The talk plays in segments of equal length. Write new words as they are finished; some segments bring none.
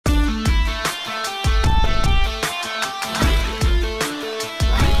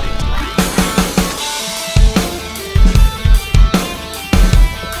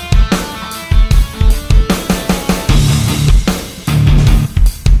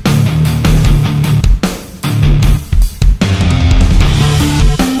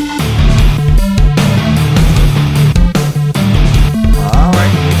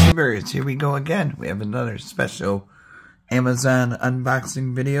again, we have another special Amazon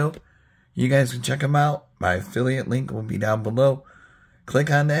unboxing video. You guys can check them out. My affiliate link will be down below.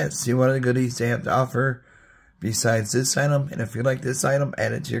 Click on that, see what other goodies they have to offer besides this item. And if you like this item,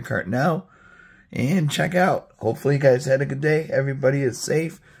 add it to your cart now. And check out. Hopefully you guys had a good day. Everybody is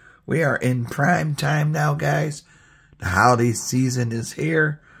safe. We are in prime time now, guys. The holiday season is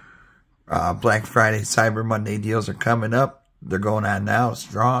here. Black Friday, Cyber Monday deals are coming up. They're going on now,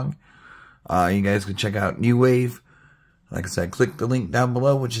 strong. You guys can check out Nuwave. Like I said, click the link down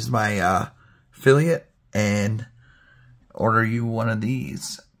below, which is my affiliate, and order you one of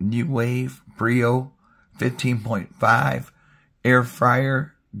these. Nuwave Brio 15.5 air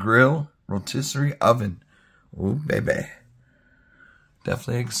fryer, grill, rotisserie oven. Ooh, baby.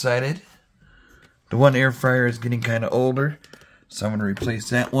 Definitely excited. The one air fryer is getting kind of older, so I'm going to replace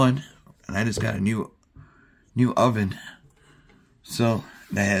that one. And I just got a new oven. So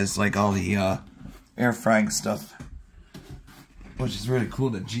that has like all the air frying stuff, which is really cool.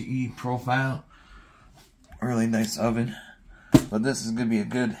 The GEEK profile. Really nice oven. But this is going to be a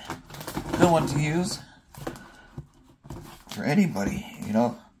good one to use for anybody, you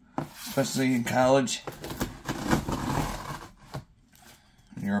know, especially in college,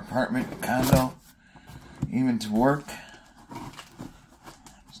 in your apartment, condo, even to work.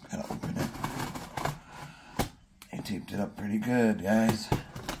 Just gotta open it. They taped it up pretty good, guys. There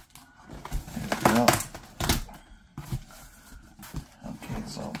we go. Okay,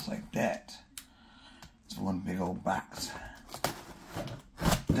 so it's like that. It's one big old box.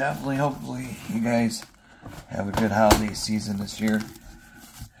 Definitely, hopefully, you guys have a good holiday season this year.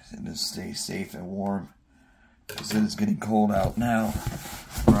 And just stay safe and warm, because it is getting cold out now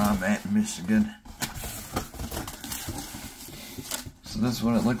where I'm at in Michigan. So this is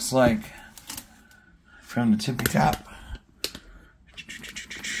what it looks like from the tippy top.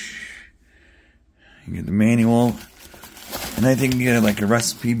 You get the manual, and I think you get like a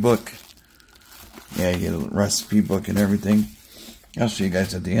recipe book. Yeah, you get a recipe book and everything. I'll show you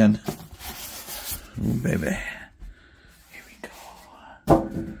guys at the end. Ooh, baby. Here we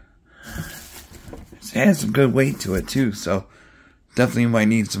go. It has some good weight to it too, so definitely you might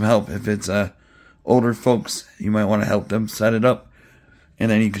need some help. If it's older folks, you might want to help them set it up,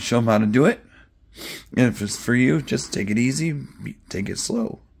 and then you can show them how to do it. And if it's for you, just take it easy, take it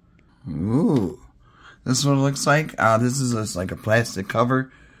slow. Ooh, this is what it looks like. This is just like a plastic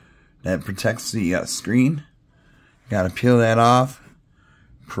cover that protects the screen. You gotta peel that off.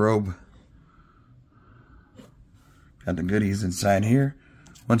 Probe. Got the goodies inside here.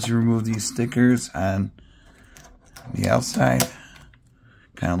 Once you remove these stickers on the outside,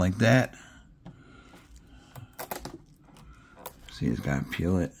 kind of like that. So you just gotta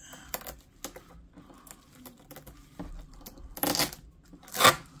peel it.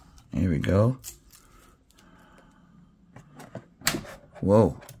 Here we go.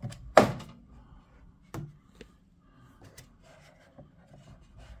 Whoa.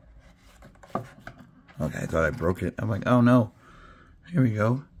 Okay, I thought I broke it. I'm like, oh no. Here we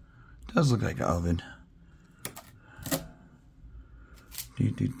go. It does look like an oven.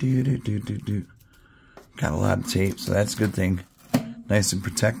 Got a lot of tape, so that's a good thing. Nice and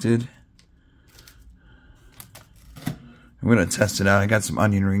protected. I'm going to test it out. I got some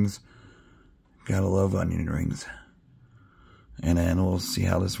onion rings. Gotta love onion rings. And then we'll see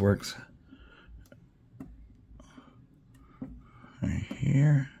how this works. Right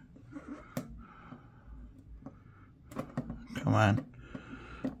here. Come on.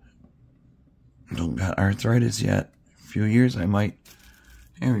 Don't got arthritis yet. A few years I might.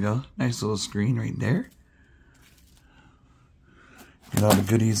 There we go. Nice little screen right there. Get all the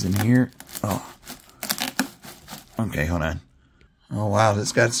goodies in here. Oh. Okay, hold on. Oh wow,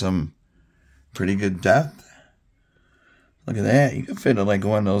 this got some pretty good depth. Look at that. You can fit it like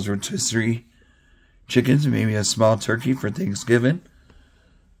one of those rotisserie chickens, maybe a small turkey for Thanksgiving.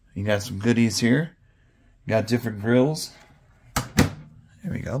 You got some goodies here. You got different grills.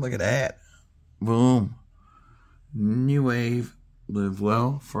 There we go. Look at that. Boom. Nuwave. Live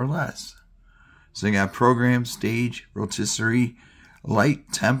well for less. So you got program, stage, rotisserie,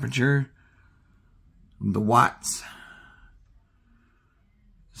 light, temperature, the watts.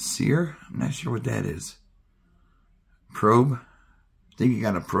 Sear? I'm not sure what that is. Probe? I think you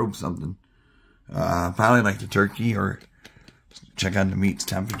gotta probe something. Probably like the turkey, or check on the meat's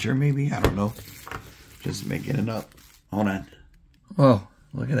temperature maybe. I don't know. Just making it up. Hold on. Oh,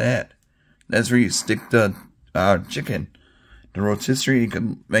 look at that. That's where you stick the chicken. The rotisserie, you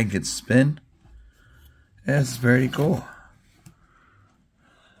can make it spin. That's very cool.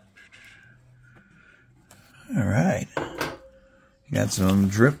 Alright. Got some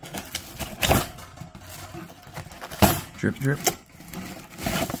drip. Drip, drip.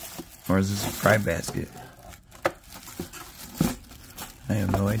 Or is this a fry basket? I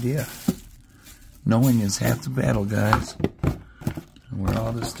have no idea. Knowing is half the battle, guys. And where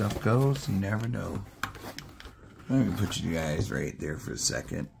all this stuff goes, you never know. I'm going to put you guys right there for a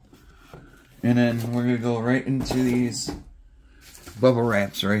second. And then we're going to go right into these bubble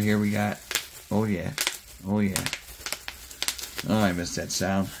wraps right here we got. Oh yeah. Oh yeah. Oh, I missed that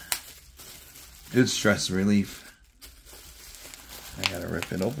sound. Good stress relief. I gotta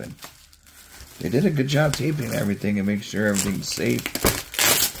rip it open. They did a good job taping everything and make sure everything's safe.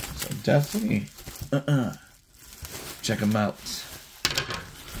 So definitely check them out.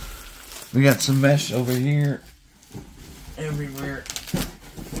 We got some mesh over here. Everywhere.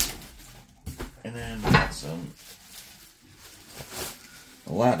 And then we got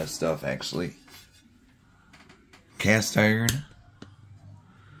a lot of stuff actually. Cast iron.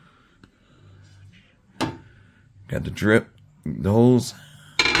 Got the drip, the holes,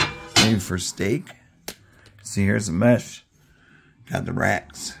 maybe for steak. See, here's the mesh. Got the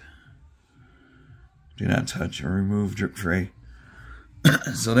racks. Do not touch or remove drip tray.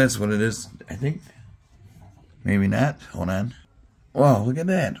 So that's what it is, I think. Maybe not. Hold on. Wow, look at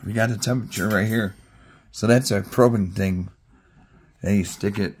that. We got the temperature right here. So that's a probing thing. And you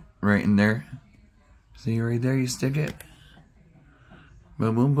stick it right in there. See right there, you stick it.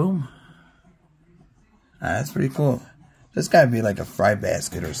 Boom, boom, boom. That's pretty cool. This gotta be like a fry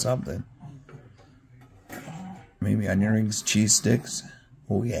basket or something. Maybe onion rings, cheese sticks.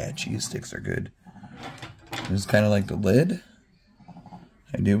 Oh yeah, cheese sticks are good. This is kind of like the lid,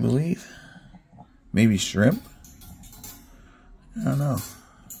 I do believe. Maybe shrimp. I don't know.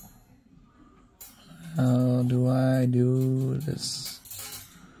 How do I do this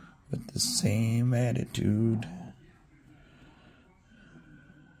with the same attitude?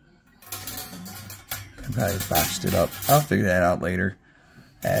 I probably botched it up. I'll figure that out later.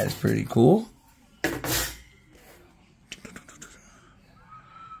 That is pretty cool.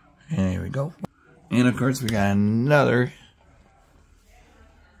 And here we go. And of course we got another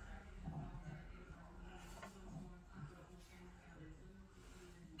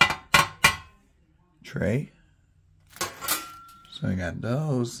tray. So I got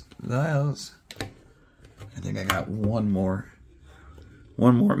those. I think I got one more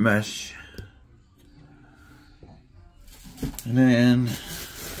mesh. And then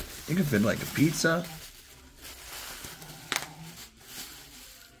you can fit like a pizza.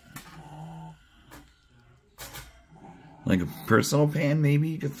 Like a personal pan, maybe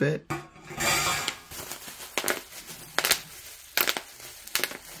you could fit.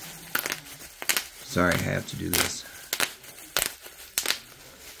 Sorry, I have to do this.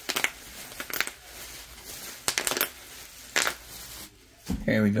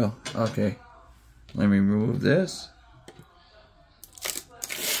 Here we go. Okay. Let me remove this.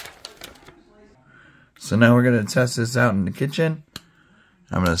 So now we're going to test this out in the kitchen.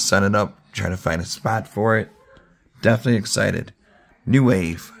 I'm going to set it up, try to find a spot for it. Definitely excited.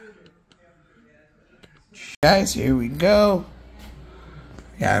 Nuwave. Guys, here we go.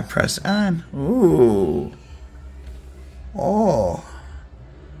 Gotta press on. Ooh. Oh.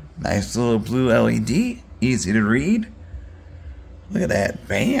 Nice little blue LED. Easy to read. Look at that.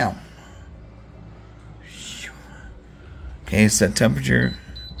 Bam. Okay, set temperature.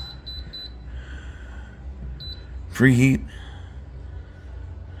 Preheat.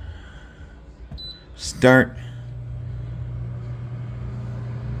 Start.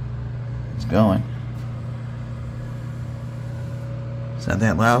 It's going. It's not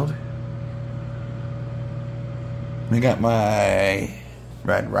that loud. I got my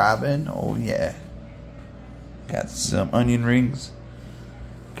Red Robin. Oh yeah. Got some onion rings.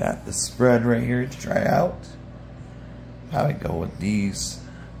 Got the spread right here to try out. Probably go with these.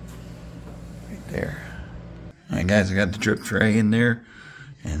 Right there. Alright guys, I got the drip tray in there.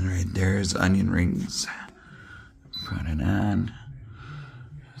 And right there's onion rings. Put it on.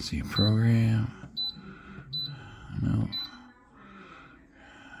 See a program. No.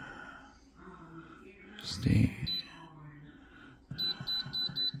 Stay.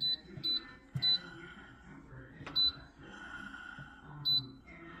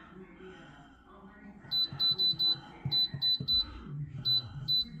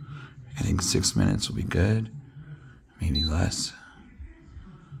 I think 6 minutes will be good. Maybe less.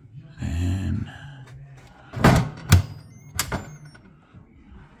 And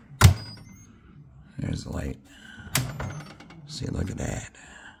there's the light. See, look at that.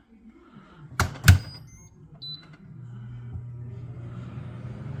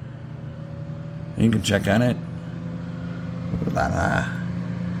 You can check on it.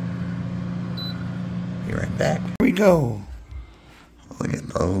 Here Be right back. Here we go. Look at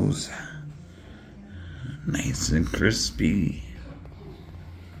those. Nice and crispy.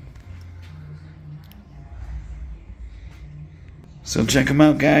 So check them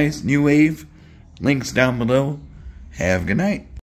out, guys. Nuwave. Links down below. Have a good night.